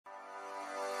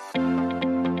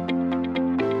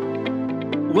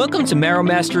Welcome to Marrow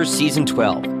Masters Season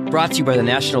 12, brought to you by the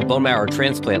National Bone Marrow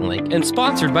Transplant Link and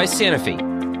sponsored by Sanofi.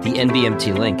 The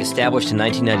NBMT Link, established in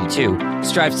 1992,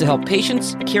 strives to help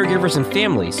patients, caregivers, and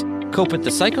families cope with the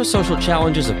psychosocial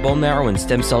challenges of bone marrow and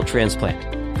stem cell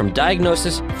transplant, from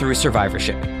diagnosis through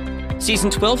survivorship. Season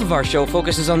 12 of our show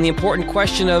focuses on the important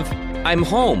question of, I'm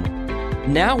home.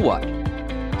 Now what?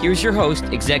 Here's your host,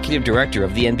 Executive Director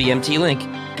of the NBMT Link,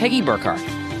 Peggy Burkhart.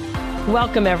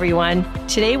 Welcome, everyone.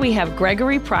 Today we have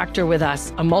Gregory Proctor with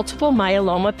us, a multiple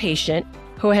myeloma patient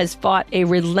who has fought a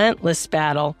relentless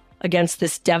battle against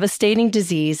this devastating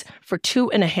disease for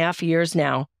 2.5 years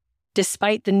now.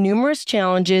 Despite the numerous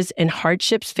challenges and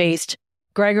hardships faced,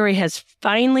 Gregory has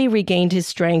finally regained his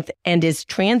strength and is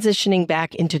transitioning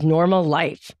back into normal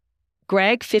life.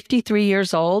 Greg, 53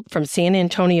 years old, from San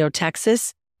Antonio,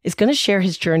 Texas, is going to share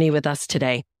his journey with us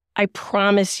today. I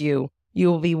promise you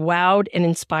will be wowed and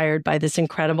inspired by this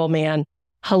incredible man.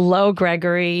 Hello,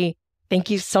 Gregory. Thank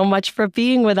you so much for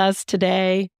being with us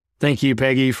today. Thank you,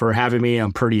 Peggy, for having me.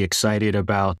 I'm pretty excited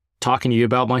about talking to you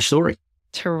about my story.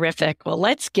 Terrific. Well,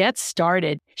 let's get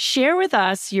started. Share with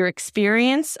us your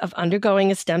experience of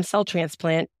undergoing a stem cell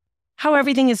transplant, how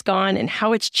everything has gone, and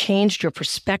how it's changed your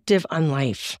perspective on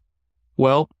life.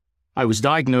 Well, I was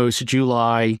diagnosed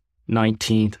July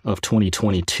 19th of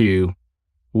 2022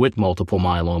 with multiple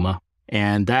myeloma.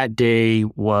 And that day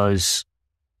was,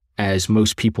 as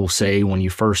most people say when you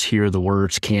first hear the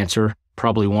words cancer,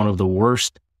 probably one of the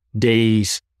worst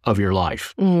days of your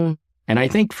life. And I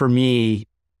think for me,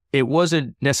 it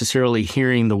wasn't necessarily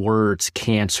hearing the words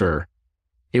cancer.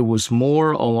 It was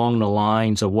more along the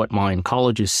lines of what my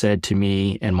oncologist said to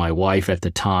me and my wife at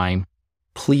the time: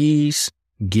 please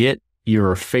get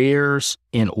your affairs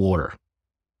in order.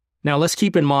 Now, let's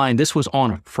keep in mind, this was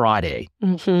on a Friday,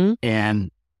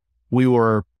 and we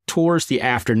were towards the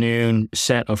afternoon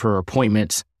set of her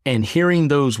appointments, and hearing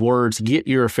those words, get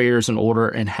your affairs in order,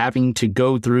 and having to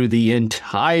go through the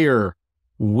entire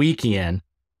weekend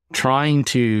trying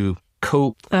to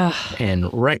cope and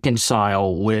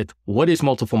reconcile with what is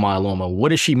multiple myeloma? What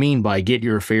does she mean by get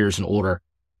your affairs in order?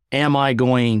 Am I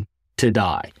going to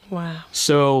die? Wow.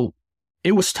 So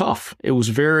it was tough. It was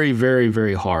very, very,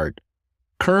 very hard.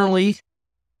 Currently,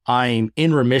 I'm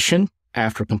in remission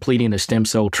after completing a stem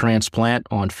cell transplant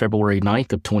on February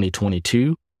 9th of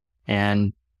 2022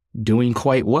 and doing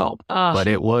quite well. But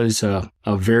it was a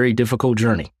very difficult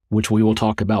journey, which we will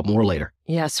talk about more later.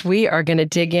 Yes, we are going to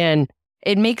dig in.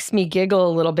 It makes me giggle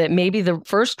a little bit. Maybe the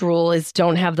first rule is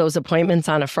don't have those appointments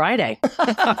on a Friday.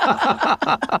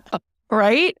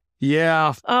 Right?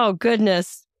 Yeah. Oh,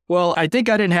 goodness. Well, I think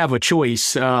I didn't have a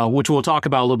choice, which we'll talk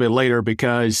about a little bit later,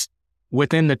 because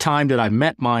within the time that I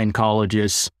met my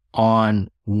oncologist on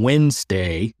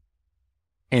Wednesday,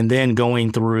 and then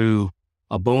going through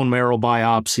a bone marrow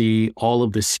biopsy, all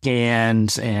of the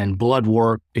scans and blood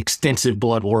work, extensive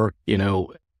blood work,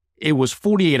 it was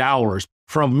 48 hours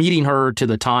from meeting her to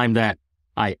the time that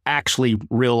I actually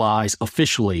realized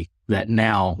officially that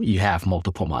now you have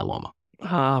multiple myeloma.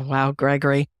 Oh, wow,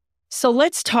 Gregory. So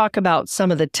let's talk about some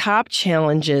of the top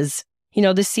challenges.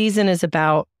 The season is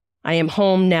about, I am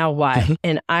home, now what?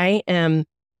 And I am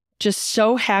just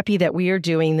so happy that we are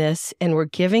doing this and we're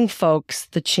giving folks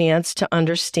the chance to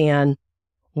understand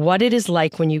what it is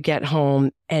like when you get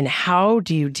home and how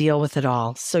do you deal with it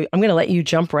all. So I'm going to let you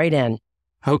jump right in.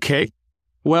 Okay.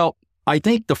 Well, I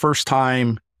think the first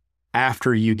time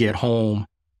after you get home,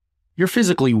 you're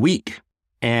physically weak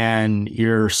and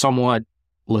you're somewhat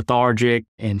lethargic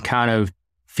and kind of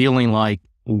feeling like,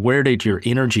 where did your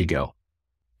energy go?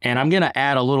 And I'm going to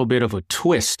add a little bit of a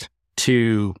twist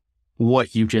to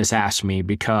what you just asked me,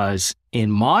 because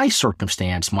in my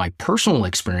circumstance, my personal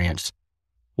experience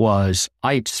was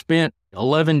I spent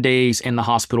 11 days in the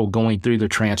hospital going through the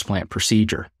transplant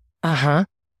procedure. My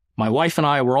wife and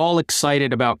I were all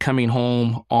excited about coming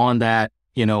home on that,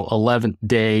 11th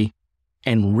day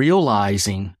and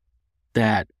realizing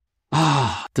that,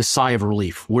 the sigh of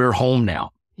relief, we're home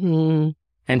now. And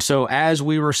so as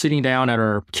we were sitting down at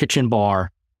our kitchen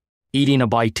bar, eating a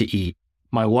bite to eat,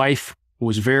 my wife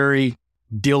was very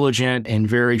diligent and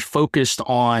very focused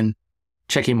on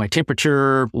checking my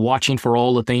temperature, watching for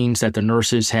all the things that the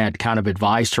nurses had kind of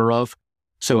advised her of.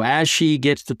 So as she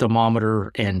gets the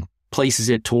thermometer and places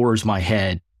it towards my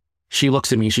head, she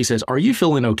looks at me and she says, "Are you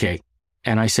feeling okay?"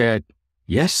 And I said,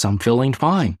 "Yes, I'm feeling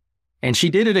fine." And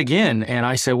she did it again. And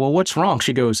I said, "Well, what's wrong?"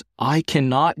 She goes, "I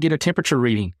cannot get a temperature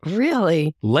reading."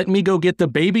 Really? "Let me go get the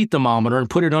baby thermometer and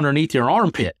put it underneath your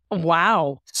armpit."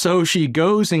 Wow. So she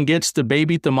goes and gets the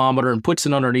baby thermometer and puts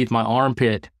it underneath my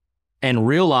armpit and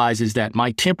realizes that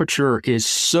my temperature is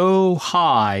so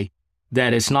high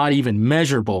that it's not even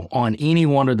measurable on any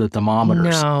one of the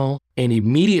thermometers. No. And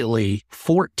immediately,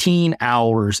 14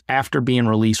 hours after being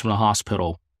released from the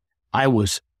hospital, I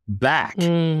was back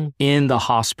in the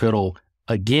hospital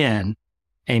again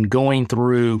and going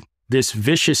through this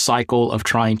vicious cycle of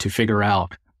trying to figure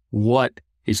out what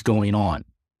is going on.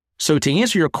 So to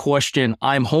answer your question,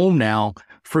 I'm home now.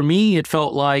 For me, it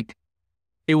felt like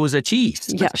it was a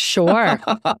tease. Yeah, sure.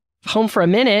 Home for a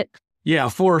minute. Yeah,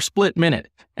 for a split minute.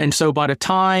 And so by the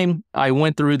time I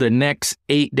went through the next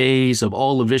 8 days of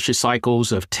all the vicious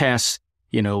cycles of tests,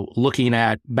 looking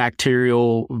at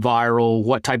bacterial, viral,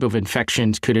 what type of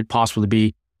infections could it possibly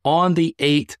be, on the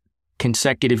 8th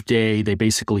consecutive day, they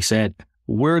basically said,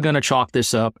 we're going to chalk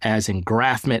this up as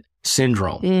engraftment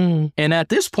syndrome. And at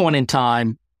this point in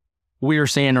time, we are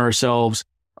saying to ourselves,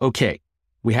 okay,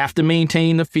 we have to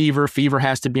maintain the fever. Fever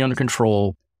has to be under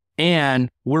control,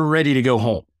 and we're ready to go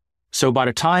home. So by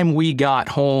the time we got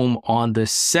home on the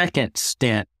second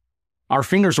stint, our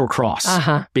fingers were crossed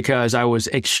because I was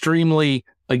extremely,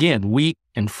 again, weak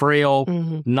and frail,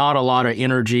 not a lot of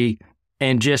energy,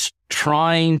 and just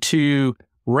trying to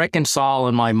reconcile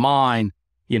in my mind,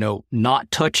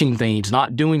 not touching things,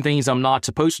 not doing things I'm not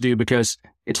supposed to do, because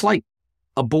it's like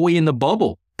a boy in the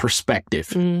bubble perspective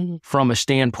from a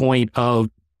standpoint of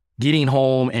getting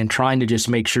home and trying to just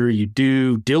make sure you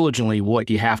do diligently what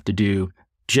you have to do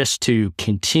just to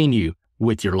continue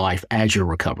with your life as you're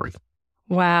recovering.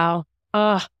 Wow.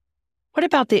 What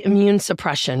about the immune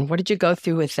suppression? What did you go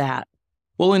through with that?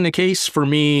 Well, in the case for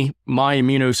me, my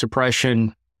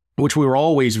immunosuppression, which we were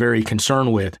always very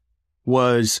concerned with,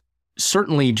 was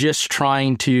certainly just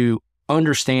trying to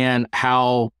understand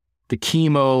how the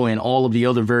chemo and all of the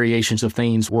other variations of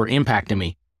things were impacting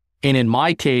me. And in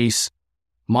my case,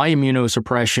 my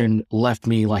immunosuppression left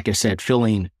me, like I said,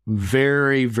 feeling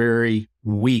very, very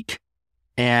weak.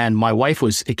 And my wife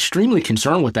was extremely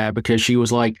concerned with that because she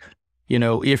was like,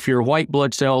 if your white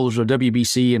blood cells or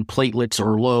WBC and platelets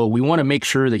are low, we want to make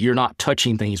sure that you're not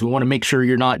touching things. We want to make sure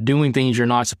you're not doing things you're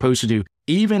not supposed to do,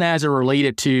 even as it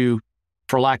related to,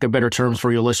 for lack of better terms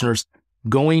for your listeners,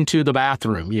 going to the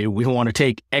bathroom. We want to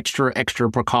take extra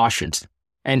precautions.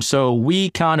 And so we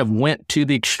kind of went to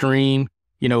the extreme,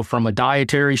 from a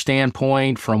dietary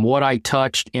standpoint, from what I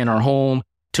touched in our home,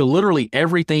 to literally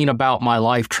everything about my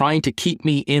life, trying to keep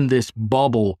me in this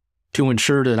bubble to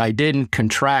ensure that I didn't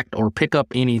contract or pick up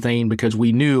anything, because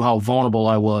we knew how vulnerable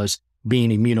I was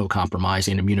being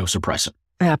immunocompromised and immunosuppressant.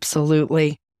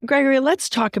 Absolutely. Gregory, let's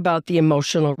talk about the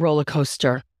emotional roller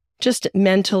coaster, just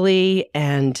mentally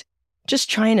and just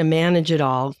trying to manage it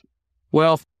all.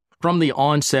 Well, from the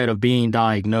onset of being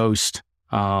diagnosed,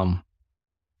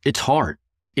 it's hard.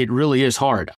 It really is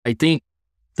hard. I think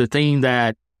the thing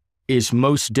that is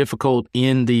most difficult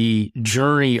in the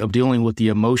journey of dealing with the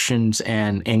emotions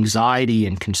and anxiety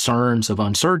and concerns of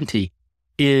uncertainty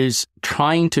is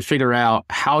trying to figure out,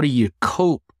 how do you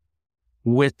cope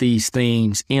with these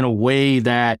things in a way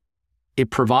that it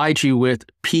provides you with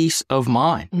peace of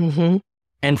mind.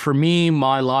 And for me,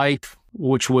 my life,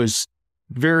 which was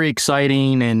very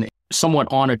exciting and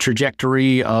somewhat on a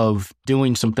trajectory of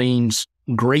doing some things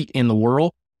great in the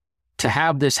world, to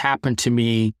have this happen to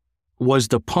me was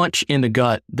the punch in the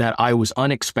gut that I was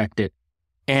unexpected,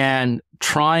 and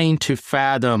trying to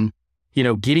fathom,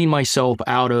 getting myself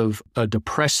out of a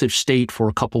depressive state for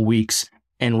a couple weeks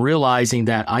and realizing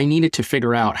that I needed to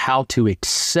figure out how to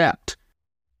accept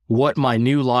what my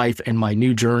new life and my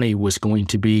new journey was going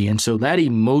to be. And so that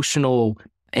emotional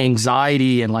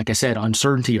anxiety and, like I said,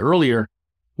 uncertainty earlier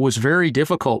was very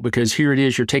difficult, because here it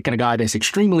is, you're taking a guy that's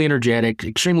extremely energetic,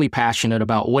 extremely passionate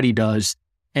about what he does,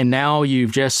 and now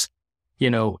you've just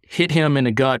hit him in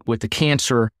the gut with the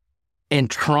cancer,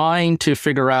 and trying to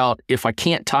figure out, if I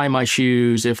can't tie my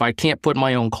shoes, if I can't put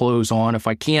my own clothes on, if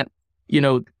I can't,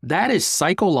 that is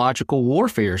psychological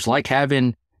warfare. It's like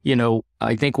having,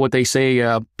 I think what they say,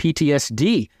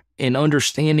 PTSD, and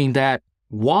understanding that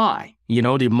why,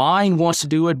 the mind wants to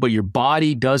do it, but your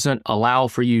body doesn't allow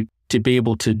for you to be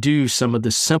able to do some of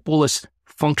the simplest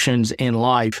functions in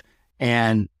life.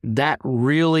 And that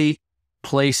really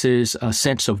places a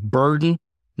sense of burden,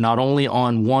 not only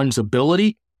on one's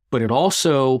ability, but it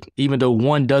also, even though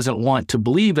one doesn't want to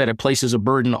believe that it places a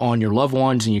burden on your loved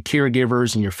ones and your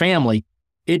caregivers and your family,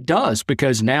 it does,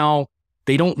 because now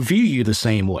they don't view you the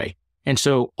same way. And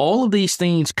so all of these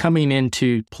things coming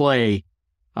into play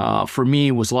for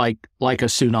me was like a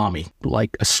tsunami,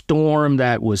 like a storm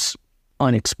that was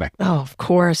unexpected. Oh, of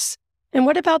course. And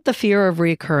what about the fear of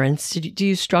recurrence? Do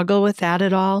you struggle with that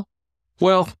at all?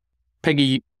 Well,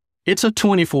 Peggy, it's a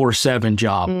 24/7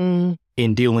 job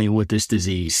in dealing with this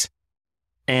disease.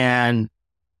 And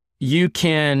you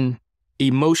can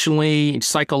emotionally,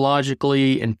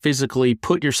 psychologically, and physically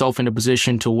put yourself in a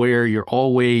position to where you're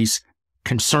always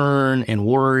concerned and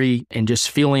worried and just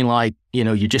feeling like,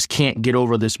 you just can't get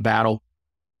over this battle.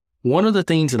 One of the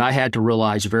things that I had to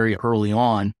realize very early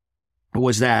on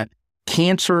was that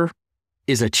cancer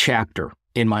is a chapter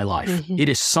in my life. Mm-hmm. It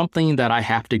is something that I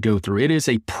have to go through. It is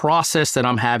a process that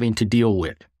I'm having to deal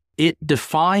with. It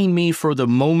defined me for the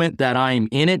moment that I'm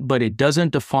in it, but it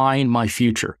doesn't define my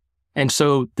future. And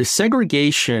so the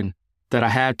segregation that I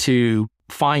had to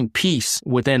find peace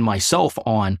within myself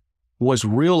on was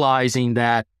realizing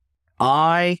that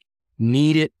I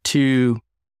needed to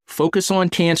focus on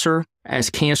cancer as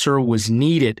cancer was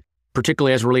needed,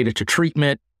 particularly as related to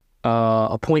treatment,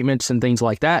 appointments and things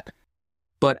like that.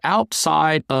 But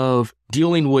outside of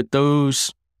dealing with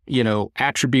those,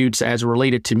 attributes as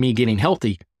related to me getting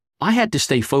healthy, I had to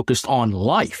stay focused on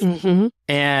life. Mm-hmm.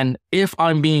 And if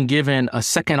I'm being given a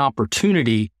second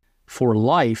opportunity for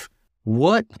life,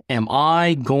 what am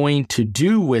I going to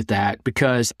do with that?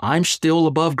 Because I'm still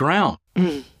above ground.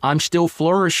 I'm still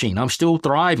flourishing. I'm still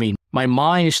thriving. My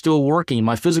mind is still working.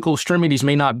 My physical extremities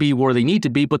may not be where they need to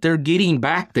be, but they're getting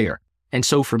back there. And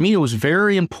so for me, it was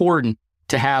very important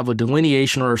to have a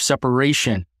delineation or a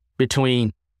separation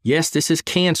between, yes, this is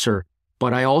cancer,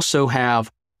 but I also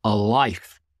have a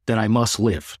life that I must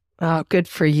live. Oh, good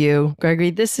for you,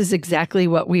 Gregory. This is exactly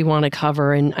what we want to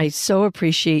cover. And I so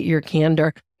appreciate your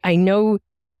candor. I know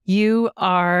you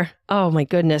are, oh my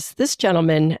goodness, this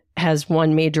gentleman has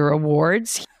won major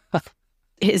awards.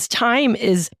 His time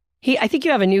is, I think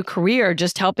you have a new career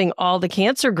just helping all the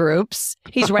cancer groups.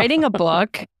 He's writing a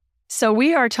book. So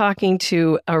we are talking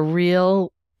to a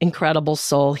real incredible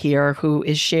soul here who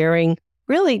is sharing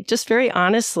really just very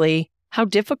honestly how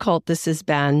difficult this has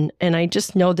been. And I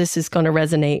just know this is going to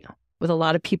resonate with a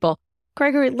lot of people.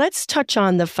 Gregory, let's touch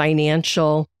on the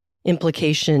financial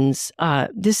implications.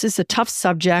 This is a tough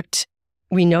subject.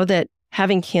 We know that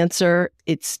having cancer,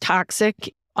 it's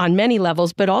toxic on many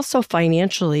levels, but also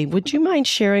financially. Would you mind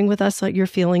sharing with us your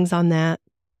feelings on that?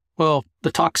 Well,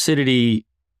 the toxicity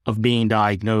of being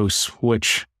diagnosed,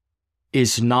 which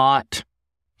is not,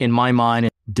 in my mind,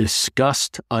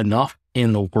 discussed enough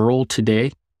in the world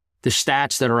today. The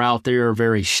stats that are out there are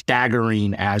very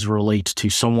staggering as relates to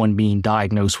someone being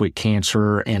diagnosed with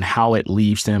cancer and how it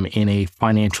leaves them in a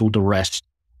financial duress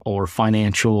or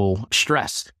financial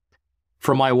stress.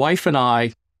 For my wife and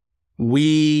I,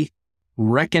 we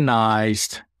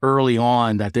recognized early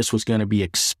on that this was going to be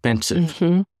expensive.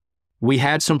 Mm-hmm. We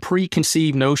had some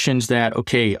preconceived notions that,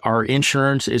 okay, our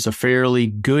insurance is a fairly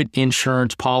good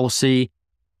insurance policy.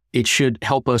 It should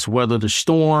help us weather the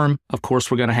storm. Of course,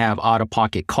 we're going to have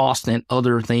out-of-pocket costs and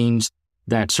other things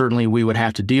that certainly we would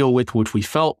have to deal with, which we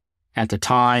felt at the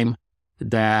time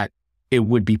that it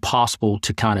would be possible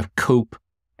to kind of cope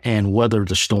and weather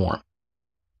the storm.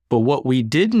 But what we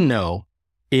didn't know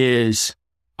is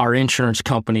our insurance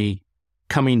company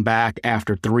coming back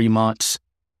after 3 months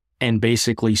and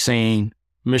basically saying,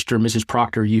 Mr. and Mrs.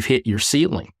 Proctor, you've hit your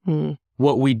ceiling. Mm.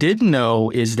 What we didn't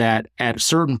know is that at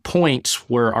certain points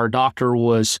where our doctor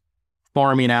was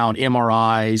farming out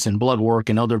MRIs and blood work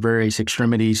and other various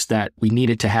extremities that we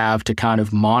needed to have to kind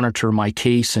of monitor my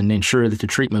case and ensure that the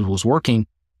treatment was working,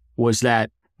 was that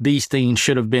these things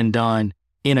should have been done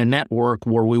in a network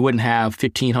where we wouldn't have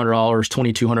 $1,500,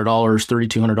 $2,200,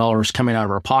 $3,200 coming out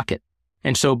of our pocket.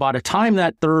 And so by the time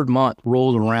that third month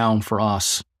rolled around for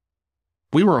us,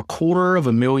 we were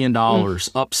 $250,000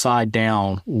 upside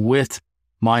down with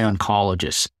my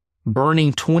oncologist,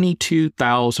 burning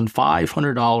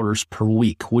 $22,500 per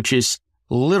week, which is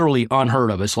literally unheard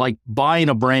of. It's like buying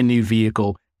a brand new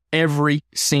vehicle every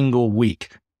single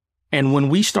week. And when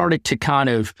we started to kind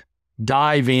of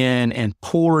dive in and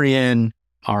pour in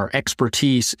our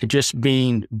expertise, just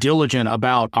being diligent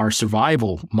about our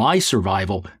survival, my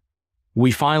survival,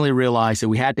 we finally realized that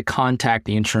we had to contact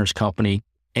the insurance company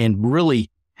and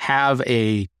really have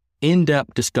a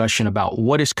in-depth discussion about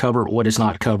what is covered, what is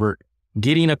not covered,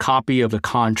 getting a copy of the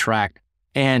contract,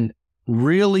 and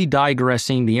really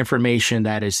digressing the information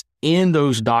that is in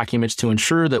those documents to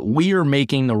ensure that we are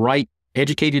making the right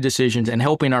educated decisions and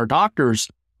helping our doctors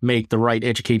make the right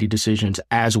educated decisions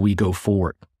as we go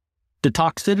forward. The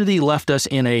toxicity left us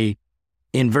in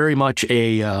very much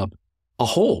a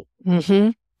hole,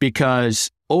 because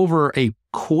over a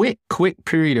quick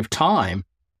period of time,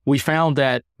 we found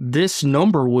that this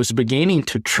number was beginning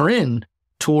to trend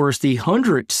towards the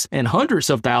hundreds and hundreds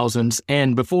of thousands.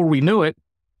 And before we knew it,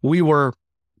 we were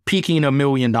peaking $1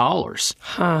 million.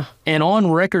 And on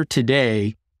record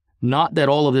today, not that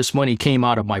all of this money came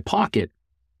out of my pocket,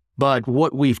 But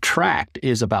what we've tracked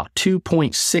is about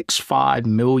 $2.65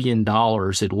 million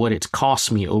at what it's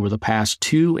cost me over the past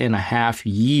 2.5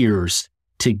 years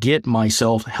to get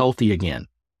myself healthy again.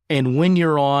 And when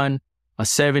you're on a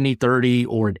 70-30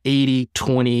 or an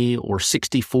 80-20 or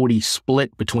 60-40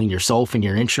 split between yourself and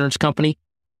your insurance company,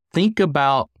 think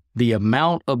about the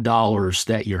amount of dollars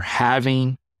that you're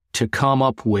having to come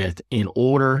up with in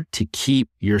order to keep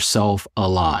yourself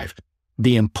alive.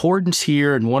 The importance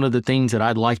here, and one of the things that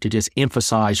I'd like to just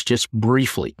emphasize just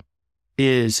briefly,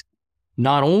 is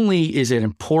not only is it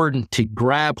important to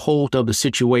grab hold of the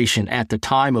situation at the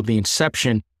time of the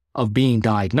inception of being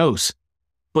diagnosed,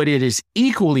 but it is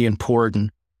equally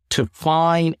important to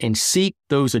find and seek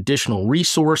those additional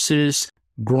resources,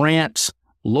 grants,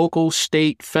 local,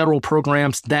 state, federal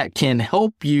programs that can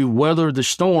help you weather the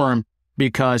storm.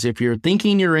 Because if you're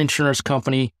thinking your insurance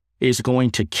company is going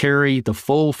to carry the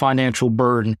full financial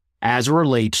burden as it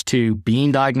relates to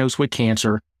being diagnosed with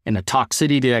cancer and the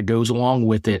toxicity that goes along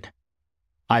with it,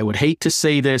 I would hate to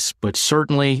say this, but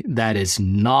certainly that is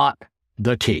not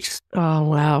the case. Oh,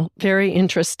 wow. Very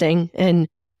interesting and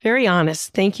very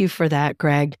honest. Thank you for that,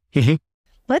 Greg.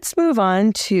 Let's move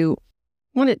on to,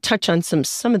 I want to touch on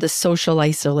some of the social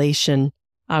isolation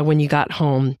when you got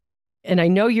home. And I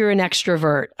know you're an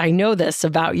extrovert. I know this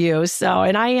about you.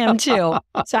 And I am too.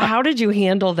 So how did you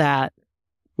handle that?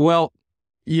 Well,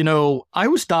 I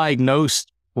was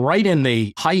diagnosed right in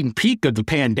the height and peak of the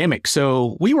pandemic.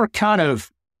 So we were kind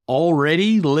of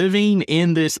already living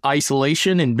in this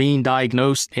isolation, and being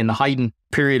diagnosed in the heightened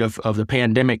period of the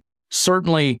pandemic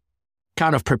certainly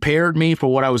kind of prepared me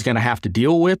for what I was going to have to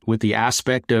deal with the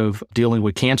aspect of dealing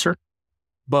with cancer.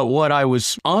 But what I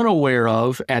was unaware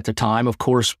of at the time, of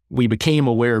course, we became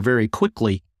aware very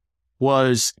quickly,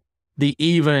 was the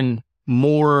even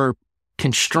more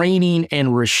constraining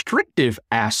and restrictive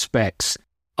aspects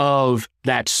of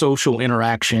that social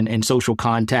interaction and social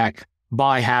contact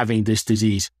by having this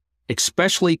disease,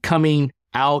 especially coming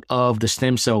out of the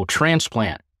stem cell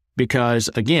transplant. Because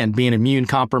again, being immune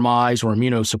compromised or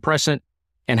immunosuppressant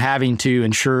and having to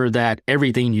ensure that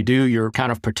everything you do, you're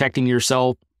kind of protecting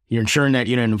yourself. You're ensuring that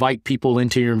you don't invite people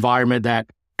into your environment that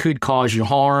could cause you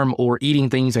harm, or eating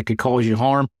things that could cause you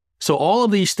harm. So all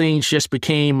of these things just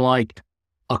became like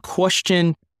a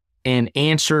question and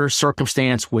answer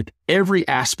circumstance with every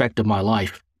aspect of my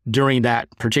life during that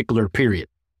particular period.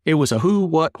 It was a who,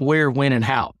 what, where, when, and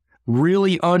how.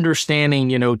 Really understanding,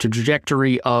 the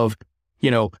trajectory of,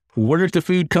 where did the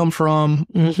food come from?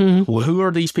 Well, who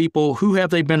are these people? Who have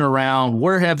they been around?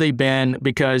 Where have they been?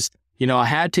 Because I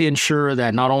had to ensure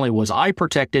that not only was I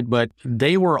protected, but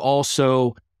they were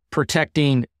also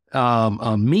protecting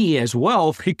me as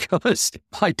well, because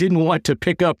I didn't want to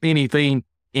pick up anything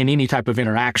in any type of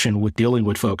interaction with dealing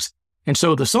with folks. And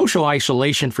so the social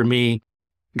isolation for me,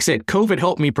 like I said, COVID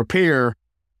helped me prepare,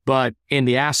 but in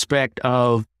the aspect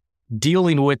of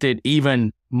dealing with it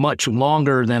even much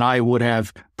longer than I would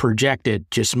have projected,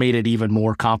 just made it even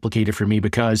more complicated for me,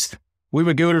 because we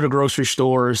would go to the grocery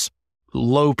stores,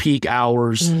 low peak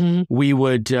hours. We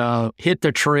would hit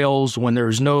the trails when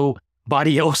there's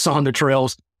nobody else on the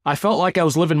trails. I felt like I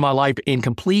was living my life in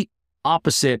complete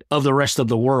opposite of the rest of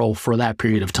the world for that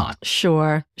period of time.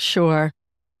 Sure.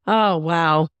 Oh,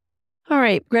 wow. All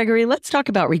right, Gregory, let's talk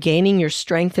about regaining your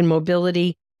strength and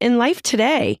mobility in life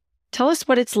today. Tell us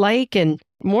what it's like and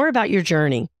more about your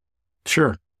journey.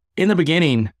 Sure. In the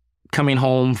beginning, coming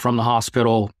home from the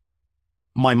hospital,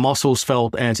 my muscles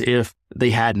felt as if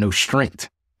they had no strength,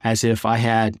 as if I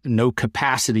had no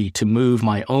capacity to move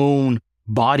my own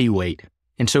body weight.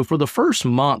 And so for the first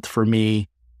month for me,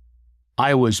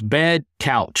 I was bed,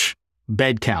 couch.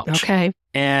 Okay.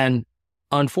 And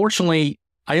unfortunately,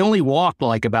 I only walked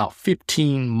like about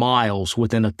 15 miles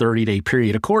within a 30-day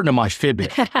period, according to my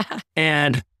Fitbit.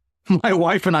 And my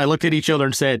wife and I looked at each other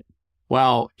and said,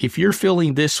 well, if you're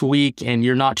feeling this weak and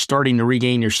you're not starting to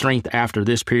regain your strength after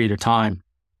this period of time,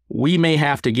 we may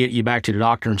have to get you back to the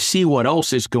doctor and see what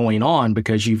else is going on,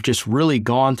 because you've just really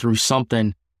gone through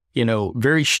something,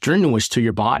 very strenuous to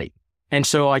your body. And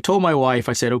so I told my wife,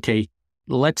 I said, okay,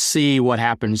 let's see what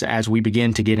happens as we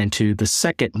begin to get into the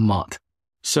second month.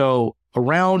 So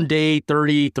around day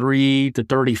 33 to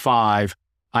 35,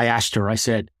 I asked her, I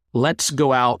said, let's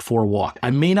go out for a walk.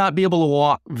 I may not be able to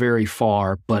walk very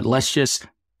far, but let's just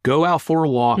go out for a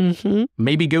walk,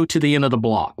 maybe go to the end of the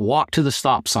block, walk to the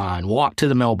stop sign, walk to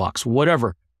the mailbox,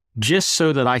 whatever, just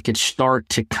so that I could start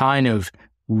to kind of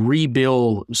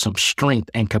rebuild some strength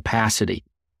and capacity.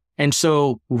 And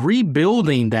so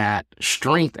rebuilding that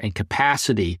strength and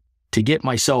capacity to get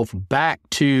myself back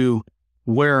to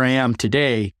where I am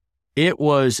today, it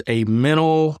was a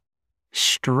mental,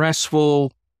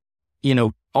 stressful,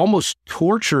 almost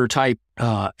torture type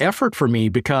effort for me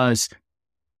because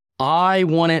I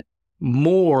wanted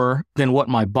more than what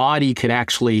my body could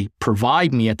actually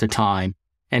provide me at the time.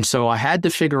 And so I had to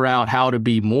figure out how to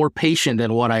be more patient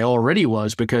than what I already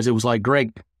was, because it was like,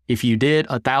 Greg, if you did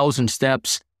 1,000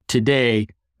 steps today,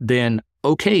 then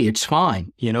okay, it's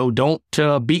fine. Don't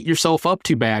beat yourself up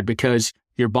too bad because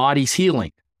your body's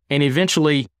healing. And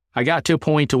eventually I got to a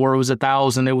point to where it was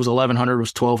 1,000, it was 1,100, it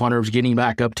was 1,200, it was getting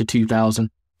back up to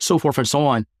 2,000, so forth and so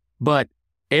on. But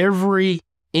every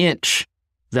inch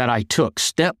that I took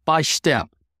step by step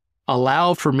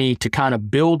allowed for me to kind of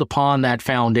build upon that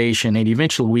foundation. And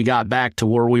eventually we got back to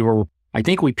where we were, I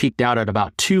think we peaked out at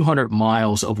about 200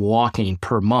 miles of walking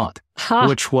per month,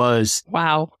 which was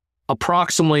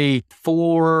approximately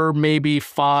 4, maybe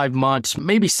 5 months,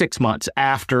 maybe 6 months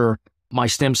after my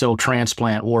stem cell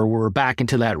transplant, where we're back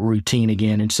into that routine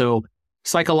again. And so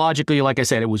psychologically, like I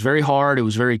said, it was very hard. It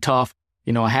was very tough.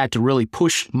 I had to really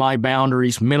push my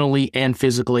boundaries mentally and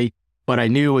physically. But I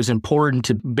knew it was important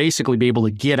to basically be able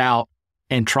to get out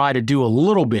and try to do a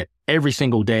little bit every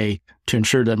single day to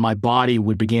ensure that my body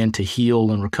would begin to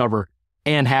heal and recover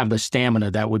and have the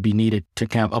stamina that would be needed to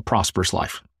have a prosperous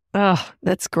life. Oh,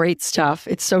 that's great stuff.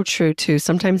 It's so true, too.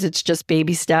 Sometimes it's just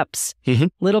baby steps,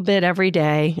 little bit every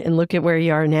day, and look at where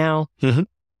you are now.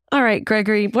 All right,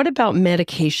 Gregory, what about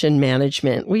medication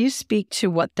management? Will you speak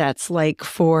to what that's like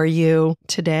for you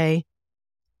today?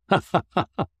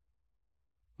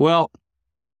 Well,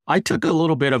 I took a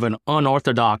little bit of an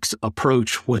unorthodox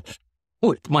approach with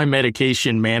my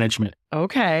medication management.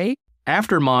 Okay.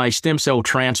 After my stem cell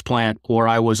transplant, where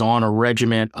I was on a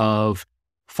regimen of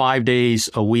 5 days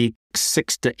a week,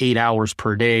 6 to 8 hours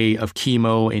per day of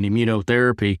chemo and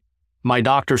immunotherapy, my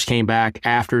doctors came back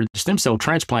after the stem cell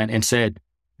transplant and said,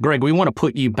 Greg, we want to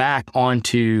put you back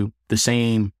onto the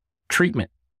same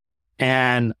treatment.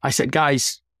 And I said,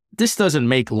 guys, this doesn't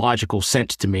make logical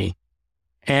sense to me.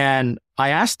 And I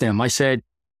asked them, I said,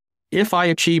 if I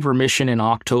achieve remission in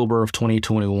October of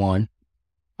 2021,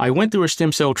 I went through a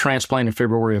stem cell transplant in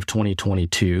February of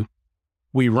 2022.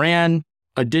 We ran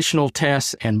additional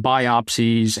tests and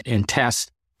biopsies and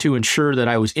tests to ensure that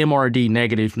I was MRD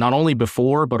negative, not only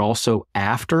before, but also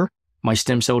after my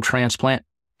stem cell transplant.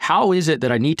 How is it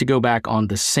that I need to go back on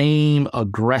the same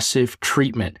aggressive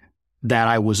treatment that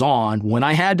I was on when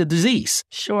I had the disease?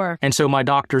 Sure. And so my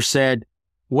doctor said,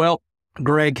 well,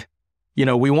 Greg,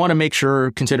 we want to make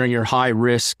sure, considering your high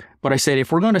risk, but I said,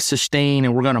 if we're going to sustain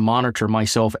and we're going to monitor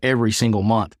myself every single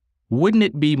month, wouldn't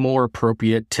it be more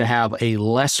appropriate to have a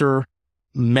lesser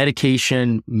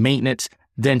medication maintenance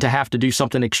than to have to do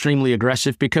something extremely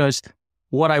aggressive? Because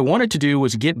what I wanted to do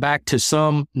was get back to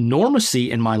some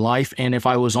normalcy in my life. And if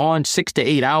I was on 6 to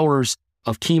 8 hours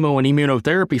of chemo and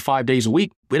immunotherapy 5 days a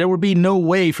week, there would be no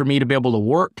way for me to be able to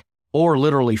work or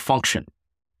literally function.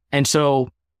 And so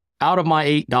out of my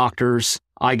 8 doctors,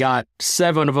 I got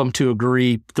 7 of them to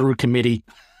agree through committee.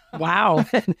 Wow.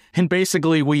 And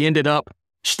basically, we ended up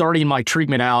starting my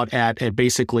treatment out at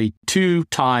basically 2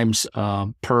 times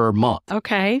per month.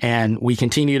 Okay. And we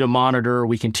continue to monitor,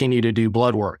 we continue to do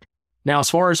blood work. Now, as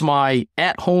far as my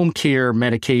at-home care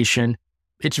medication,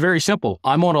 it's very simple.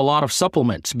 I'm on a lot of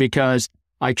supplements because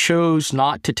I chose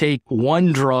not to take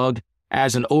one drug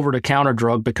as an over-the-counter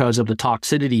drug because of the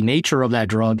toxicity nature of that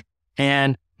drug,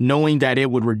 and knowing that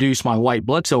it would reduce my white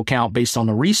blood cell count based on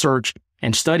the research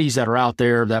and studies that are out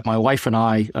there that my wife and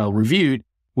I reviewed.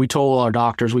 We told our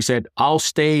doctors, we said, I'll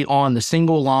stay on the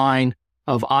single line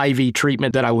of IV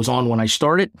treatment that I was on when I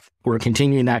started. We're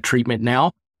continuing that treatment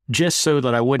now, just so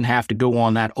that I wouldn't have to go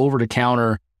on that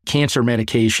over-the-counter cancer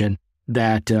medication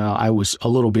that I was a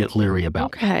little bit leery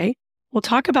about. Okay. Well,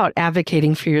 talk about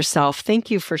advocating for yourself.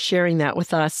 Thank you for sharing that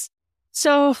with us.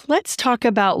 So let's talk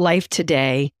about life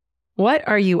today. What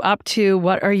are you up to?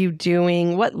 What are you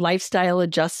doing? What lifestyle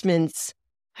adjustments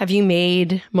have you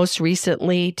made most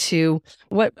recently to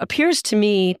what appears to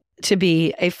me to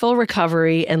be a full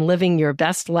recovery and living your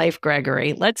best life,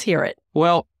 Gregory? Let's hear it.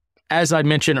 Well, as I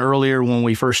mentioned earlier when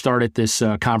we first started this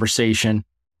conversation,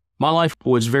 my life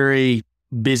was very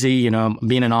busy,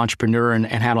 being an entrepreneur and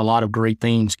had a lot of great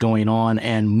things going on.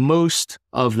 And most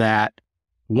of that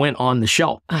went on the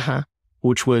shelf,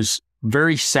 which was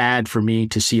very sad for me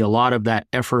to see a lot of that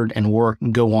effort and work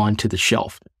go on to the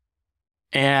shelf.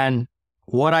 And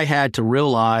what I had to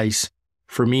realize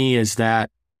for me is that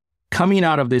coming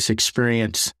out of this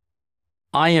experience,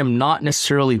 I am not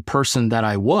necessarily the person that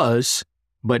I was,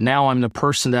 but now I'm the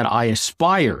person that I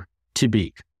aspire to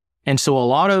be. And so a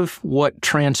lot of what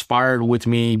transpired with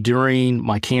me during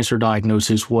my cancer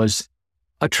diagnosis was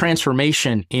a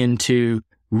transformation into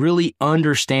really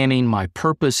understanding my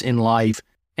purpose in life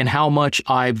and how much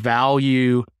I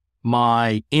value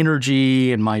my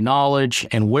energy and my knowledge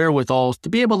and wherewithal to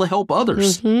be able to help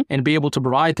others and be able to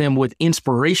provide them with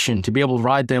inspiration, to be able to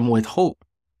provide them with hope.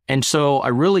 And so I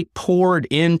really poured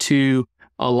into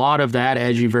a lot of that,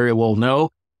 as you very well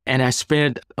know. And I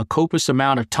spent a copious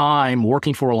amount of time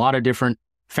working for a lot of different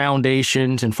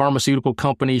foundations and pharmaceutical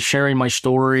companies, sharing my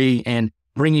story and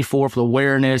bringing forth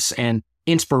awareness and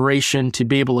inspiration to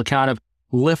be able to kind of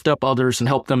lift up others and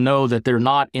help them know that they're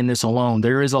not in this alone.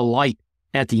 There is a light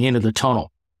at the end of the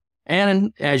tunnel.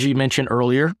 And as you mentioned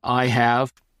earlier, I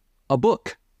have a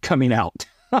book coming out.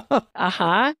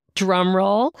 Drum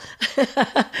roll.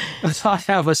 I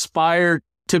have aspired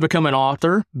to become an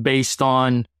author based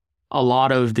on a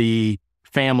lot of the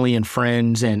family and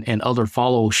friends and other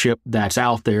fellowship that's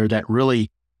out there that really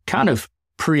kind of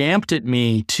preempted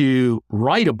me to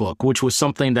write a book, which was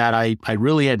something that I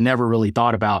really had never really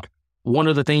thought about. One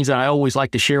of the things that I always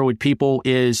like to share with people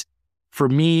is, for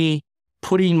me,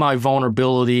 putting my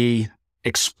vulnerability,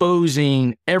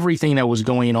 exposing everything that was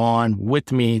going on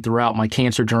with me throughout my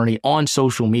cancer journey on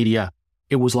social media,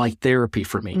 it was like therapy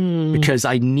for me because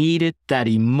I needed that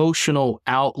emotional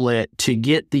outlet to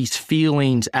get these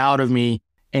feelings out of me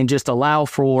and just allow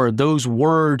for those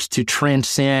words to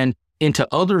transcend into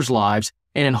others' lives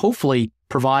and then hopefully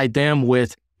provide them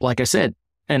with, like I said,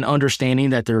 an understanding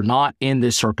that they're not in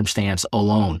this circumstance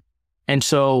alone. And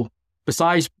so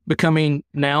besides becoming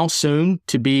now soon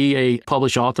to be a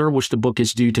published author, which the book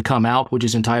is due to come out, which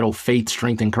is entitled Faith,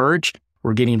 Strength, and Courage,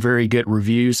 we're getting very good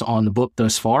reviews on the book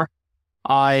thus far.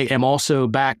 I am also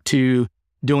back to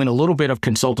doing a little bit of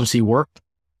consultancy work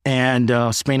and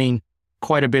spending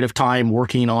quite a bit of time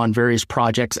working on various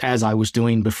projects as I was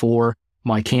doing before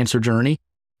my cancer journey.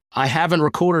 I haven't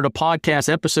recorded a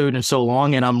podcast episode in so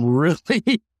long, and I'm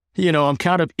really, I'm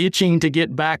kind of itching to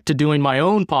get back to doing my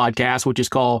own podcast, which is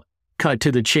called Cut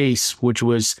to the Chase, which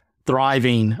was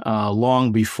thriving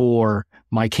long before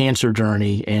my cancer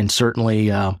journey. And certainly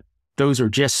those are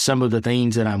just some of the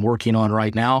things that I'm working on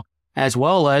right now, as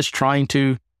well as trying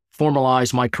to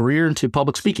formalize my career into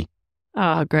public speaking.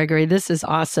 Gregory, this is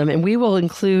awesome. And we will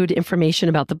include information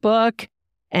about the book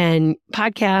and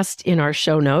podcast in our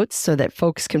show notes so that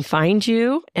folks can find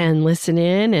you and listen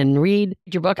in and read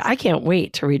your book. I can't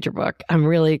wait to read your book. I'm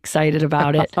really excited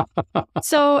about it.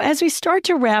 So as we start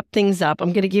to wrap things up,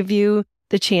 I'm going to give you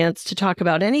the chance to talk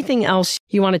about anything else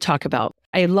you want to talk about.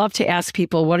 I love to ask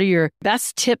people, what are your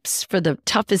best tips for the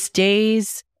toughest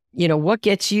days? What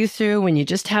gets you through when you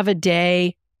just have a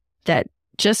day that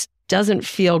just doesn't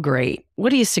feel great? What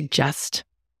do you suggest?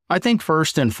 I think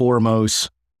first and foremost,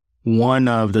 one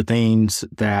of the things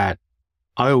that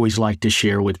I always like to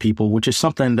share with people, which is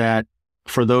something that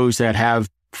for those that have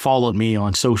followed me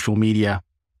on social media,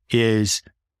 is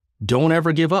don't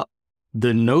ever give up.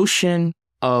 The notion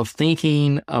of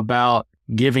thinking about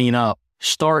giving up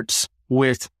starts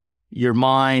with your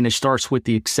mind. It starts with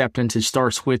the acceptance. It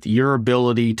starts with your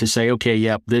ability to say, okay,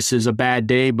 yep, this is a bad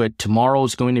day, but tomorrow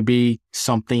is going to be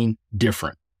something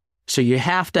different. So you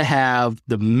have to have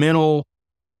the mental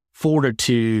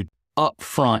fortitude up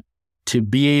front to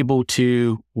be able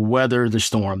to weather the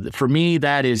storm. For me,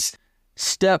 that is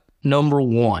step number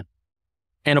one.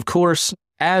 And of course,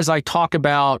 as I talk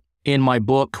about in my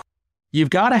book, you've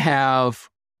got to have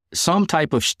some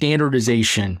type of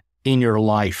standardization in your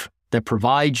life that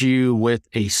provides you with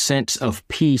a sense of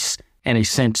peace and a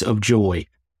sense of joy.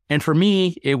 And for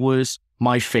me, it was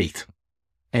my faith.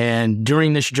 And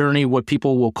during this journey, what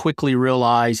people will quickly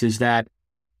realize is that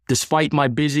despite my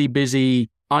busy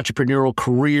entrepreneurial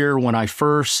career, when I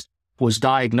first was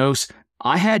diagnosed,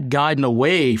 I had gotten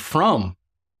away from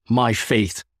my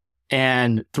faith.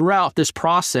 And throughout this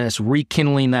process,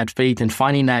 rekindling that faith and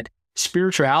finding that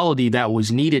spirituality that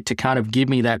was needed to kind of give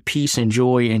me that peace and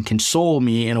joy and console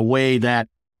me in a way that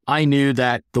I knew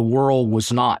that the world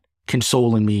was not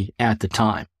consoling me at the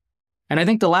time. And I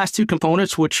think the last two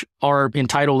components, which are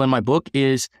entitled in my book,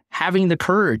 is having the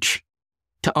courage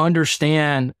to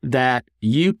understand that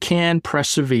you can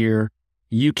persevere,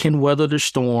 you can weather the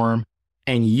storm,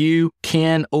 and you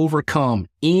can overcome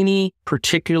any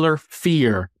particular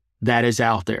fear that is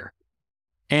out there.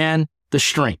 And the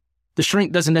strength. The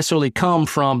strength doesn't necessarily come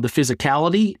from the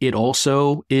physicality. It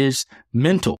also is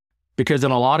mental. Because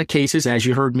in a lot of cases, as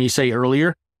you heard me say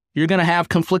earlier, you're going to have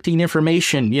conflicting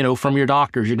information, from your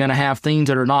doctors. You're going to have things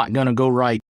that are not going to go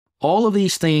right. All of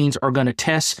these things are going to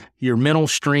test your mental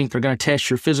strength. They're going to test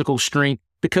your physical strength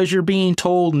because you're being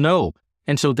told no.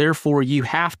 And so therefore, you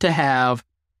have to have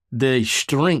the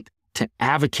strength to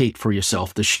advocate for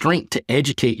yourself, the strength to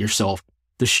educate yourself,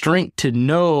 the strength to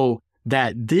know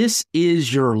that this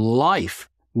is your life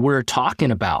we're talking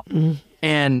about.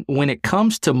 And when it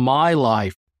comes to my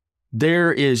life,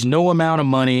 there is no amount of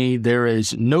money, there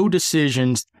is no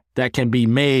decisions that can be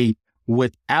made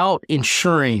without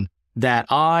ensuring that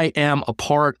I am a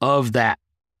part of that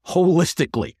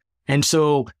holistically. And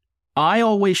so I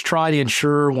always try to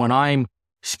ensure when I'm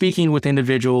speaking with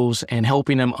individuals and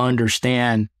helping them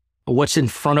understand what's in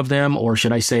front of them, or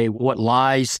should I say what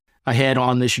lies ahead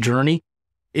on this journey,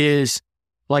 is,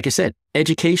 like I said,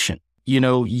 education.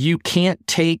 You can't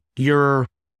take your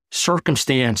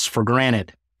circumstance for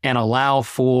granted and allow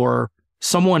for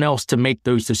someone else to make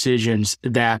those decisions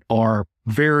that are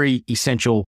very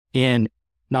essential in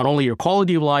not only your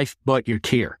quality of life, but your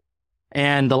care.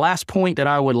 And the last point that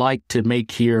I would like to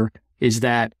make here is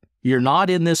that you're not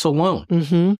in this alone.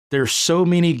 Mm-hmm. There's so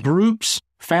many groups,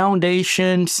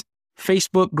 foundations,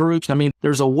 Facebook groups. I mean,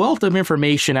 there's a wealth of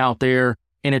information out there,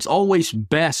 and it's always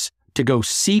best to go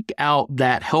seek out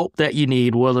that help that you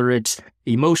need, whether it's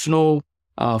emotional,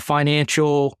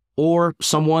 financial, or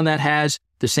someone that has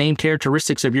the same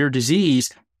characteristics of your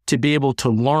disease, to be able to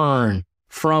learn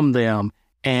from them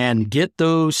and get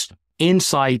those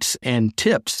insights and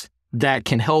tips that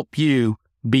can help you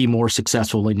be more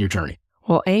successful in your journey.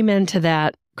 Well, amen to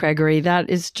that, Gregory. That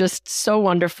is just so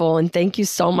wonderful. And thank you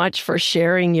so much for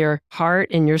sharing your heart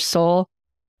and your soul.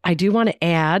 I do want to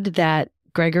add that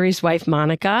Gregory's wife,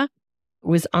 Monica,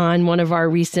 was on one of our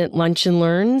recent Lunch and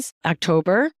Learns,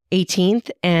 October 18th.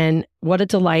 And what a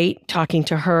delight talking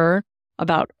to her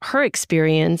about her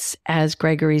experience as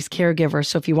Gregory's caregiver.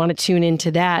 So if you want to tune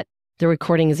into that, the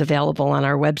recording is available on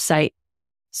our website.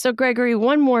 So Gregory,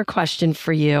 one more question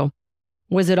for you.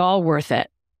 Was it all worth it?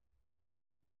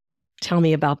 Tell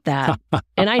me about that.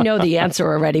 And I know the answer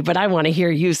already, but I want to hear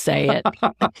you say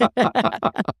it.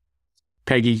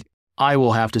 Peggy, I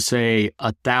will have to say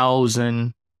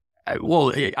 1,000.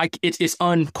 Well, it's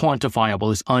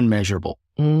unquantifiable. It's unmeasurable.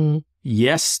 Mm.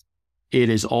 Yes, it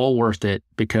is all worth it,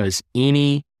 because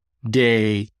any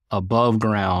day above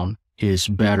ground is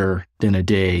better than a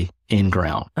day in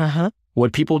ground. Uh-huh.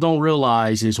 What people don't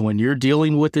realize is when you're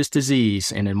dealing with this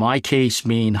disease, and in my case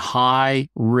being high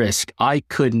risk, I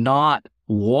could not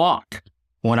walk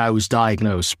when I was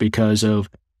diagnosed because of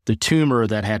the tumor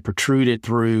that had protruded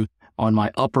through on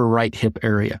my upper right hip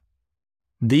area.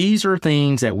 These are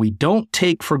things that we don't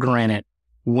take for granted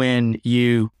when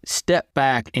you step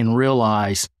back and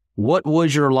realize what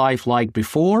was your life like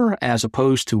before, as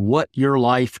opposed to what your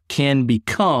life can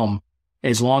become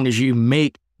as long as you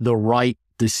make the right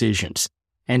decisions.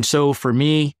 And so for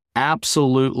me,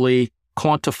 absolutely,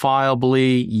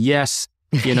 quantifiably, yes,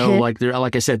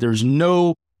 like I said, there's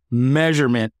no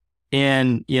measurement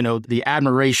in, the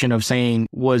admiration of saying,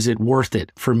 was it worth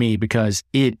it for me? Because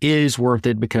it is worth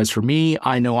it, because for me,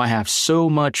 I know I have so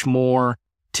much more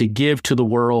to give to the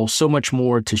world, so much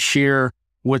more to share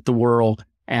with the world.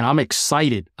 And I'm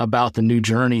excited about the new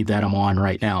journey that I'm on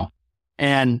right now.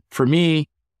 And for me,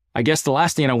 I guess the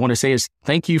last thing I want to say is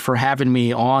thank you for having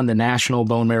me on the National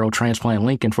Bone Marrow Transplant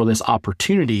Link, and for this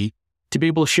opportunity to be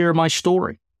able to share my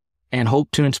story and hope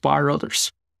to inspire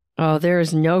others. Oh, there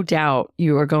is no doubt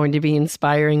you are going to be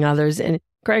inspiring others. And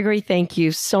Gregory, thank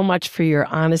you so much for your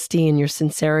honesty and your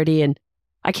sincerity. And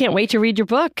I can't wait to read your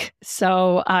book.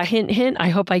 So hint, hint, I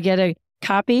hope I get a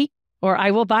copy, or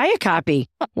I will buy a copy,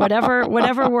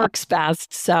 whatever works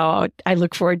best. So I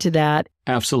look forward to that.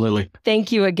 Absolutely.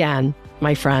 Thank you again,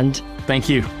 my friend. Thank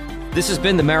you. This has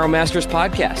been the Marrow Masters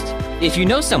Podcast. If you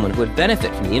know someone who would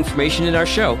benefit from the information in our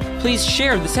show, please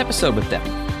share this episode with them.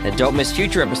 And don't miss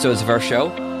future episodes of our show.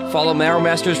 Follow Marrow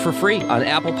Masters for free on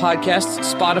Apple Podcasts,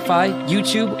 Spotify,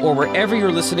 YouTube, or wherever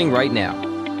you're listening right now.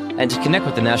 And to connect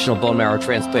with the National Bone Marrow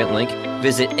Transplant Link,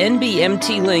 visit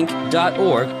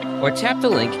nbmtlink.org or tap the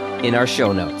link in our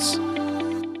show notes.